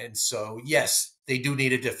 And so, yes, they do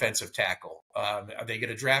need a defensive tackle. Are they going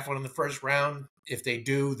to draft one in the 1st round? If they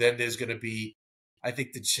do, then there's going to be, I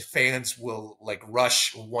think the fans will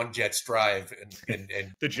rush one Jets drive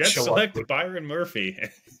and the Jets select Byron Murphy.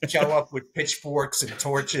 show up with pitchforks and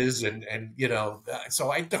torches and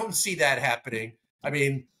so I don't see that happening. I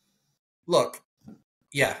mean, look,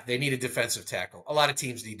 yeah, they need a defensive tackle. A lot of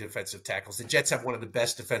teams need defensive tackles. The Jets have one of the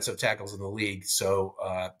best defensive tackles in the league, so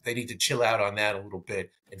they need to chill out on that a little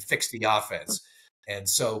bit and fix the offense. And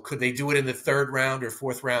so could they do it in the 3rd round or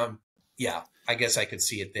 4th round? Yeah, I guess I could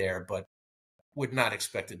see it there, but would not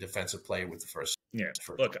expect a defensive player with the first. Yeah.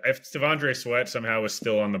 Look, if Devondre Sweat somehow was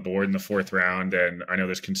still on the board in the 4th round, and I know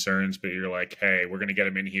there's concerns, but you're like, hey, we're going to get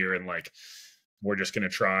him in here and we're just going to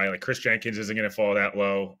try. Like Chris Jenkins isn't going to fall that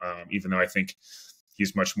low, even though I think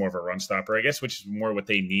he's much more of a run stopper, I guess, which is more what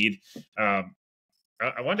they need.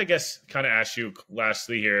 I wanted to kind of ask you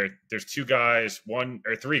lastly here. There's 3 guys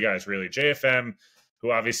really. JFM,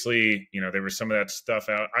 who obviously, there was some of that stuff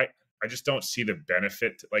out. I just don't see the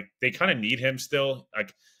benefit. They kind of need him still.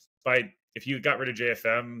 If you got rid of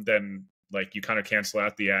JFM, then you kind of cancel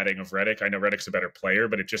out the adding of Reddick. I know Reddick's a better player,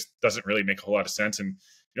 but it just doesn't really make a whole lot of sense. And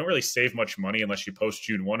you don't really save much money unless you post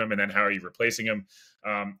June 1 him, and then how are you replacing him?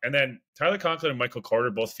 And then Tyler Conklin and Michael Carter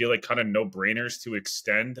both feel like kind of no-brainers to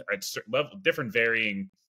extend at different varying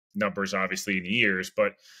numbers, obviously, in years.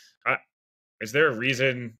 But is there a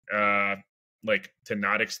reason like to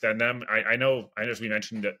not extend them. I know we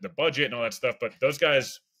mentioned the budget and all that stuff, but those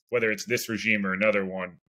guys, whether it's this regime or another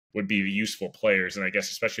one, would be useful players. And I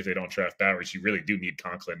guess especially if they don't draft Bowers, you really do need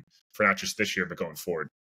Conklin for not just this year but going forward.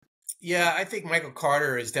 Yeah, I think Michael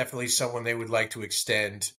Carter is definitely someone they would like to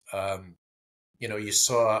extend. You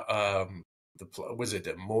saw was it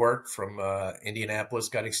Moore from Indianapolis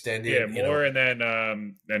got extended? Yeah, Moore,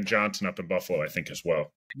 and then Johnson up in Buffalo, I think, as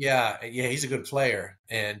well. Yeah, he's a good player,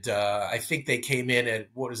 and I think they came in at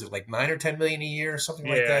what is it, like $9 or $10 million a year or something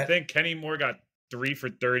like that. Yeah, I think Kenny Moore got 3 for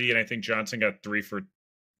 30, and I think Johnson got 3 for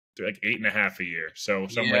like 8.5 a year. So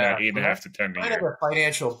somewhere in that 8.5 to 10 a year. Kind of a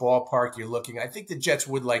financial ballpark you're looking. I think the Jets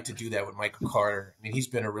would like to do that with Michael Carter. I mean, he's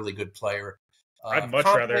been a really good player. I'd much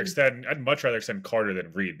rather extend Carter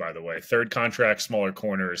than Reed, by the way. Third contract, smaller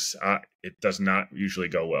corners. It does not usually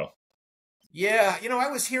go well. Yeah, I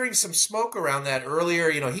was hearing some smoke around that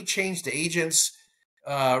earlier. He changed agents,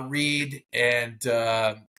 Reed, and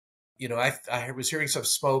I was hearing some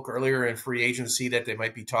smoke earlier in free agency that they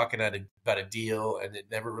might be talking about a deal, and it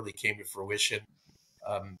never really came to fruition.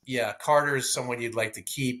 Carter is someone you'd like to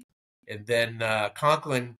keep, and then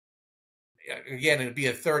Conklin. Again, it'd be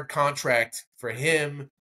a third contract for him,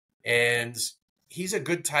 and he's a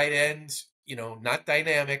good tight end. Not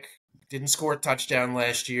dynamic. Didn't score a touchdown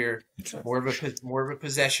last year. More of a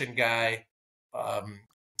possession guy. That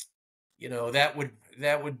would.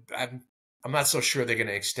 I'm not so sure they're going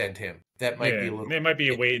to extend him. That might be a little. It might be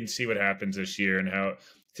a wait and see what happens this year and how.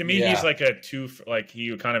 To me, he's like a two. Like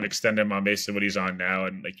you kind of extend him on basically what he's on now,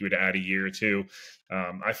 and like you would add a year or two.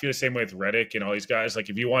 I feel the same way with Reddick and all these guys. Like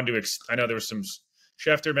if you wanted to, I know there was some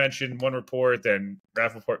Schefter mentioned one report, then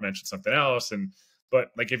Rappaport mentioned something else,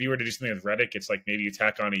 but like if you were to do something with Reddick, it's like maybe you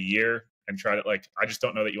tack on a year and try to I just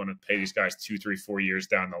don't know that you want to pay these guys 2, 3, 4 years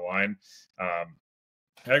down the line. I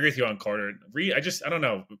agree with you on Carter. Reed, I don't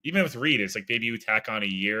know. Even with Reed, it's like maybe you tack on a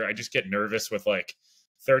year. I just get nervous with like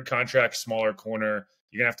third contract, smaller corner.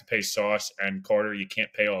 You're going to have to pay Sauce and Carter. You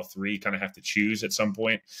can't pay all three. You kind of have to choose at some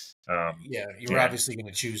point. You're obviously going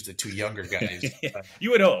to choose the two younger guys.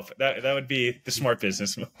 You would hope. That would be the smart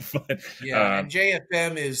business move. And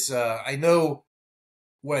JFM is I know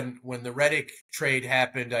when the Reddick trade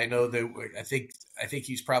happened, I know that I think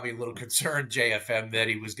he's probably a little concerned, JFM, that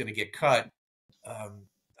he was going to get cut.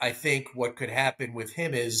 I think what could happen with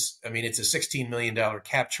him is, it's a $16 million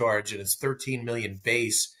cap charge and it's $13 million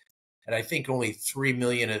base. And I think only $3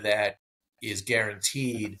 million of that is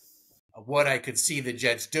guaranteed. What I could see the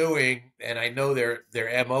Jets doing, and I know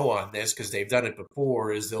their MO on this because they've done it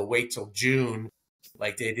before, is they'll wait till June,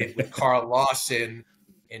 like they did with Carl Lawson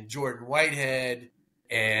and Jordan Whitehead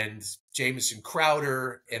and Jamison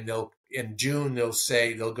Crowder, and in June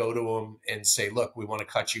they'll go to him and say, "Look, we want to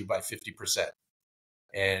cut you by 50%."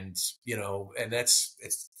 And and that's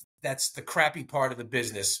the crappy part of the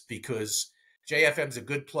business because JFM's a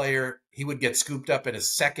good player. He would get scooped up in a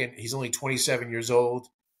second. He's only 27 years old.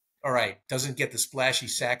 All right, doesn't get the splashy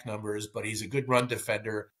sack numbers, but he's a good run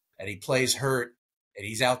defender, and he plays hurt, and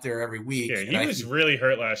he's out there every week. Yeah, he was really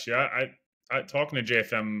hurt last year. I talking to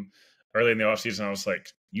JFM early in the offseason, I was like,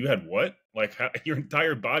 you had what? Like your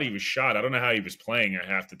entire body was shot. I don't know how he was playing at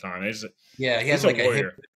half the time. He has like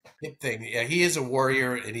a hip thing. Yeah, he is a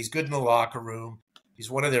warrior, and he's good in the locker room. He's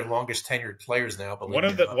one of their longest tenured players now. One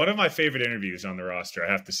of my favorite interviews on the roster,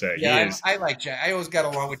 I have to say. Yeah, I like Jay. I always got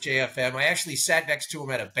along with JFM. I actually sat next to him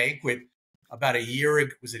at a banquet about a year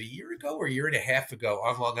ago. Was it a year ago or a year and a half ago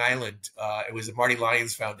on Long Island? It was the Marty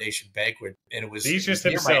Lyons Foundation banquet, and he's just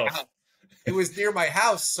himself. It was near my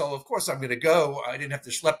house, so of course I'm going to go. I didn't have to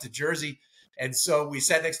schlep to Jersey, and so we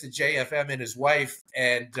sat next to JFM and his wife,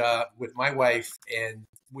 and with my wife, and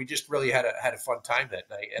we just really had a fun time that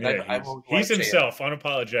night. And he's himself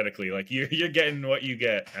unapologetically. Like you're getting what you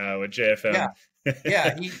get with JFM.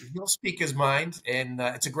 Yeah, he'll speak his mind, and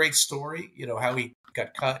it's a great story. How he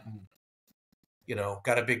got cut and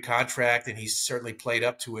got a big contract, and he's certainly played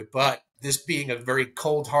up to it. But this being a very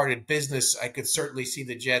cold-hearted business, I could certainly see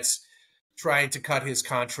the Jets trying to cut his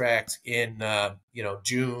contract in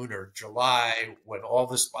June or July when all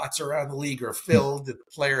the spots around the league are filled and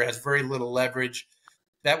the player has very little leverage.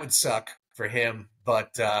 That would suck for him,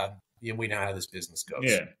 but we know how this business goes.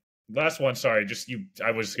 Yeah. Last one, sorry,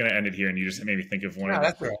 I was going to end it here, and you just made me think of one. No,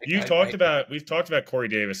 that's right. We've talked about Corey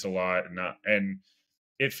Davis a lot, and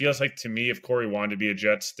it feels like to me, if Corey wanted to be a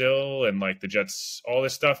Jet still, and like the Jets, all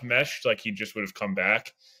this stuff meshed, like he just would have come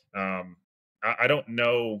back. I don't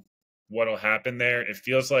know what'll happen there. It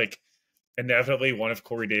feels like inevitably one of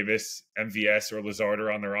Corey Davis, MVS, or Lazard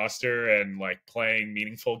are on the roster and like playing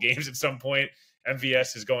meaningful games at some point.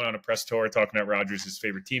 MVS is going on a press tour talking about Rodgers' his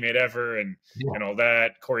favorite teammate ever and all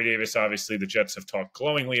that. Corey Davis, obviously, the Jets have talked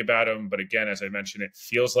glowingly about him. But again, as I mentioned, it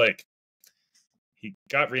feels like he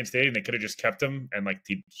got reinstated and they could have just kept him. And like,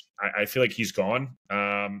 I feel like he's gone.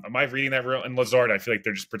 Am I reading that real? And Lazard, I feel like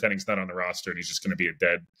they're just pretending he's not on the roster and he's just going to be a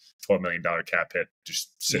dead $12 million cap hit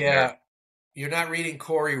just sitting there. You're not reading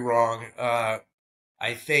Corey wrong.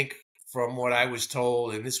 I think from what I was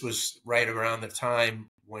told, and this was right around the time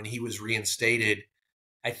when he was reinstated,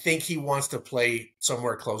 I think he wants to play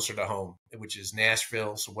somewhere closer to home, which is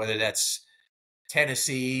Nashville. So whether that's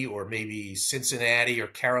Tennessee or maybe Cincinnati or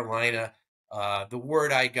Carolina, the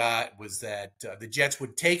word I got was that the Jets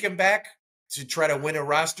would take him back to try to win a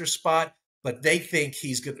roster spot, but they think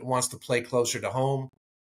wants to play closer to home.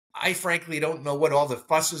 I frankly don't know what all the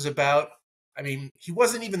fuss is about. I mean, he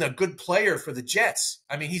wasn't even a good player for the Jets.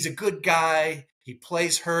 I mean, he's a good guy. He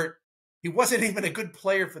plays hurt. He wasn't even a good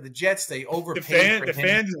player for the Jets. They overpaid the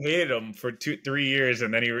fans hated him for 2-3 years,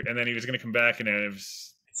 and then he was going to come back, and then it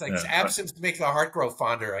was. It's like absence to make the heart grow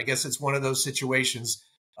fonder. I guess it's one of those situations.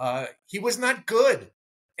 He was not good,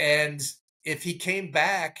 and if he came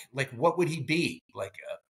back, like, what would he be? Like,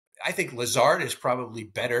 I think Lazard is probably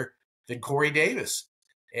better than Corey Davis.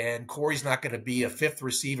 And Corey's not going to be a fifth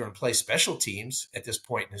receiver and play special teams at this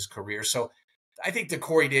point in his career. So I think the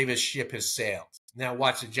Corey Davis ship has sailed. Now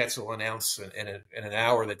watch, the Jets will announce in an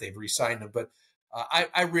hour that they've re-signed him. But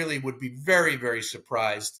I really would be very, very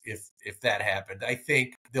surprised if that happened. I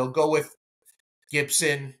think they'll go with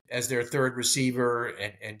Gibson as their third receiver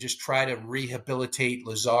and just try to rehabilitate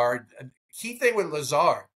Lazard. Key thing with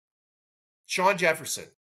Lazard, Sean Jefferson,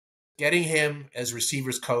 getting him as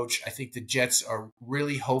receivers coach, I think the Jets are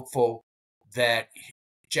really hopeful that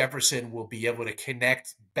Jefferson will be able to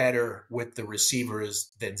connect better with the receivers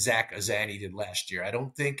than Zach Azzanni did last year. I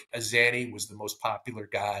don't think Azzanni was the most popular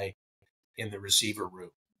guy in the receiver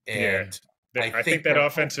room. And I think that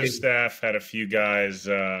offensive staff had a few guys,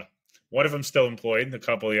 one of them still employed, a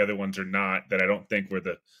couple of the other ones are not, that I don't think were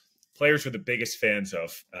the players were the biggest fans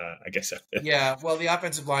of, I guess. Yeah, well, the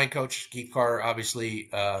offensive line coach, Keith Carr, obviously,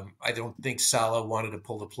 I don't think Saleh wanted to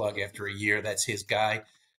pull the plug after a year. That's his guy.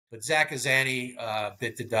 But Zach Azzanni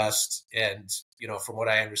bit the dust. And, from what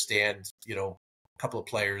I understand, a couple of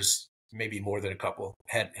players, maybe more than a couple,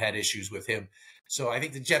 had issues with him. So I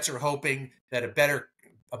think the Jets are hoping that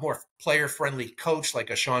a more player-friendly coach like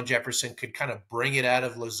a Sean Jefferson could kind of bring it out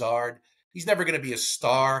of Lazard. He's never going to be a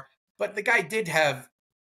star, but the guy did have,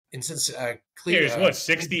 and since Cleveland, he was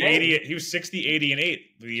 60, 80. He was 60, 80, and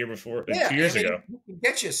 8 the year before, 2 years ago. He can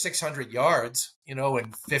get you 600 yards,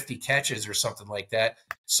 and 50 catches or something like that.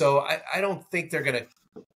 So I don't think they're going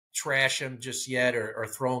to trash him just yet or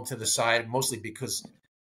throw him to the side, mostly because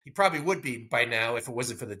he probably would be by now if it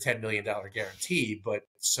wasn't for the $10 million guarantee. But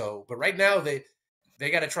right now they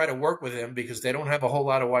got to try to work with him because they don't have a whole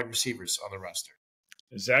lot of wide receivers on the roster.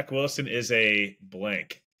 Zach Wilson is a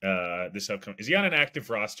blank. This upcoming, is he on an active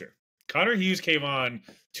roster? Connor Hughes came on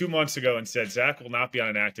 2 months ago and said Zach will not be on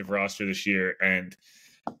an active roster this year, and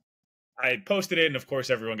I posted it, and of course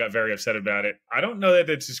everyone got very upset about it. I don't know that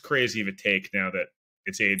that's as crazy of a take now that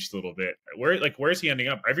it's aged a little bit. Where's he ending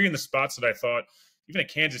up? Even in the spots that I thought, even at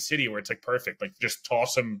Kansas City, where it's like perfect, like just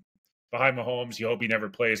toss him behind Mahomes. You hope he never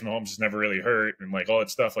plays. Mahomes is never really hurt, and like all that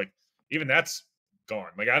stuff. Like even that's gone.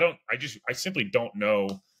 Like I simply don't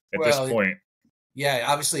know at this point. Yeah,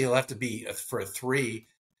 obviously he'll have to be for a 3.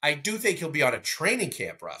 I do think he'll be on a training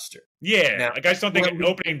camp roster. Yeah, now, I just don't think an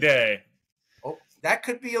opening day. Oh, that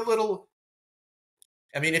could be a little.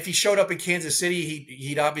 I mean, if he showed up in Kansas City,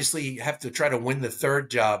 he'd obviously have to try to win the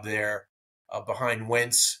third job there behind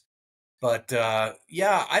Wentz. But I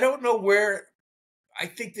don't know where. I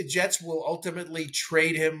think the Jets will ultimately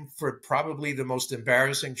trade him for probably the most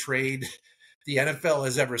embarrassing trade the NFL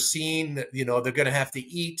has ever seen. They're going to have to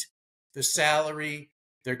eat the salary.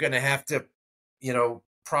 They're going to have to,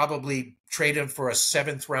 probably trade him for a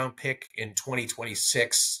 7th round pick in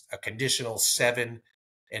 2026, a conditional 7,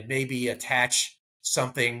 and maybe attach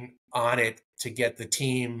something on it to get the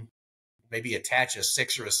team, maybe attach a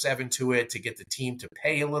 6 or a 7 to it to get the team to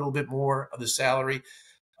pay a little bit more of the salary.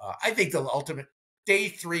 I think the ultimate day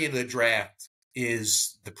 3 of the draft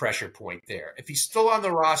is the pressure point there. If he's still on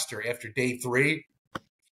the roster after day 3,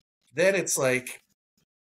 then it's like,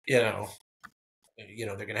 they're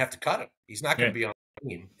going to have to cut him. He's not going to be on the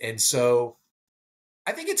team. And so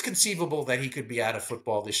I think it's conceivable that he could be out of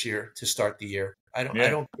football this year to start the year. I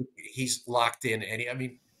don't think he's locked in any. I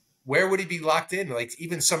mean, where would he be locked in? Like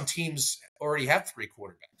even some teams already have 3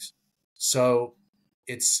 quarterbacks. So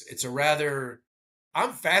it's a rather,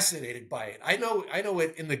 I'm fascinated by it. I know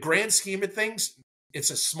it in the grand scheme of things, it's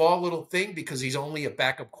a small little thing because he's only a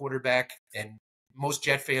backup quarterback, and most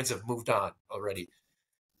Jet fans have moved on already.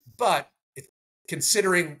 But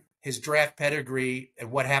considering his draft pedigree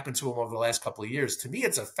and what happened to him over the last couple of years, to me,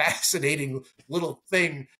 it's a fascinating little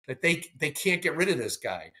thing that they can't get rid of this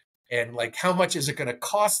guy. And like, how much is it going to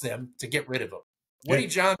cost them to get rid of him? Woody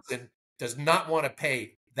Johnson does not want to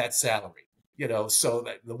pay that salary. So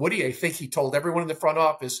the Woody, I think he told everyone in the front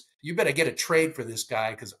office, you better get a trade for this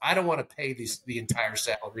guy because I don't want to pay the entire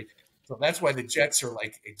salary. So that's why the Jets are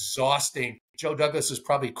like exhausting. Joe Douglas is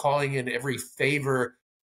probably calling in every favor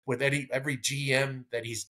with every GM that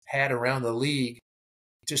he's had around the league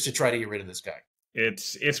just to try to get rid of this guy.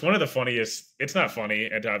 It's one of the funniest. It's not funny,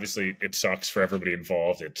 and obviously it sucks for everybody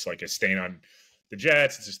involved. It's like a stain on the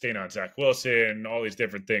Jets. It's a stain on Zach Wilson, all these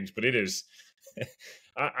different things. But it is.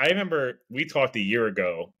 I remember we talked a year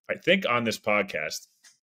ago, I think, on this podcast,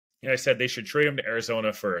 and I said they should trade him to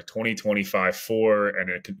Arizona for a 2025 4, and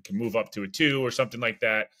it can move up to a 2 or something like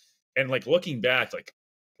that. And like looking back, like,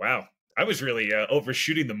 wow, I was really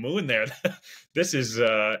overshooting the moon there. This is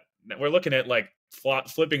we're looking at like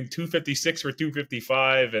flipping 256 for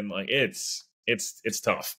 255, and like it's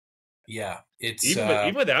tough. Yeah, it's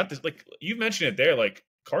even without this, like you mentioned it there, like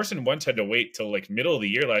Carson Wentz had to wait till like middle of the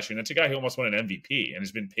year last year, and that's a guy who almost won an MVP and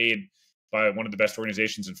has been paid by one of the best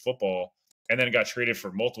organizations in football, and then got traded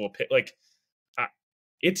for multiple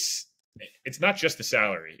it's not just the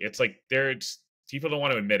salary. It's like people don't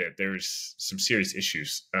want to admit it. There's some serious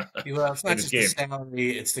issues. Well, it's not just the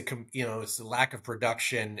salary; it's it's the lack of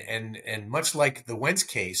production, and much like the Wentz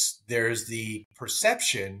case, there's the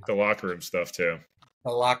perception, the locker room stuff too.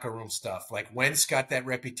 The locker room stuff. Like Wentz got that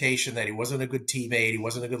reputation that he wasn't a good teammate, he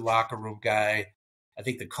wasn't a good locker room guy. I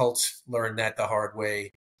think the Colts learned that the hard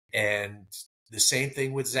way, and the same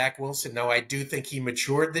thing with Zach Wilson. Now, I do think he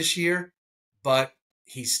matured this year, but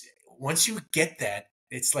once you get that,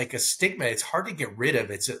 it's like a stigma. It's hard to get rid of.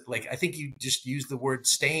 It's like, I think you just used the word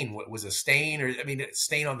stain. What was a stain? A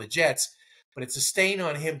stain on the Jets, but it's a stain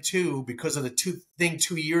on him too because of the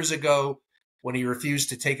 2 years ago when he refused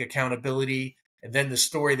to take accountability. And then the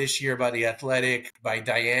story this year by The Athletic, by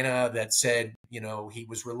Diana, that said, he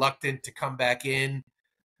was reluctant to come back in,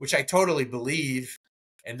 which I totally believe.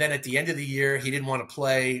 And then at the end of the year, he didn't want to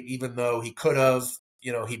play, even though he could have.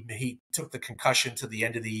 He took the concussion to the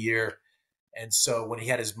end of the year. And so when he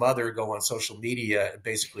had his mother go on social media and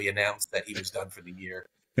basically announce that he was done for the year,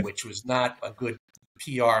 which was not a good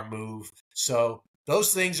PR move. So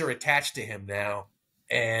those things are attached to him now.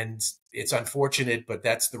 And it's unfortunate, but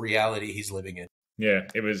that's the reality he's living in. Yeah,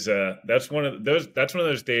 it was. That's one of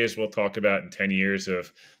those days we'll talk about in 10 years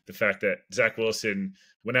of the fact that Zach Wilson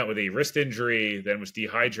went out with a wrist injury, then was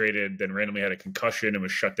dehydrated, then randomly had a concussion and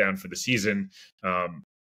was shut down for the season.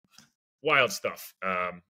 Wild stuff.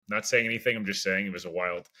 Not saying anything. I'm just saying it was a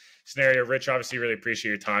wild scenario. Rich, obviously, really appreciate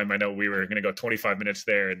your time. I know we were going to go 25 minutes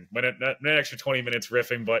there and went an extra 20 minutes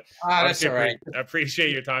riffing, but that's all right. I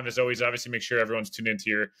appreciate your time as always. Obviously, make sure everyone's tuned into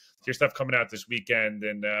your stuff coming out this weekend,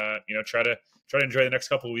 and try to enjoy the next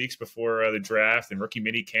couple of weeks before the draft and rookie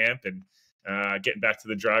mini camp, and getting back to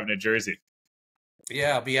the drive in Jersey.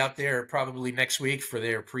 Yeah, I'll be out there probably next week for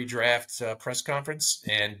their pre-draft press conference,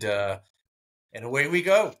 and away we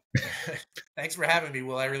go. Thanks for having me,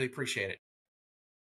 Will. I really appreciate it.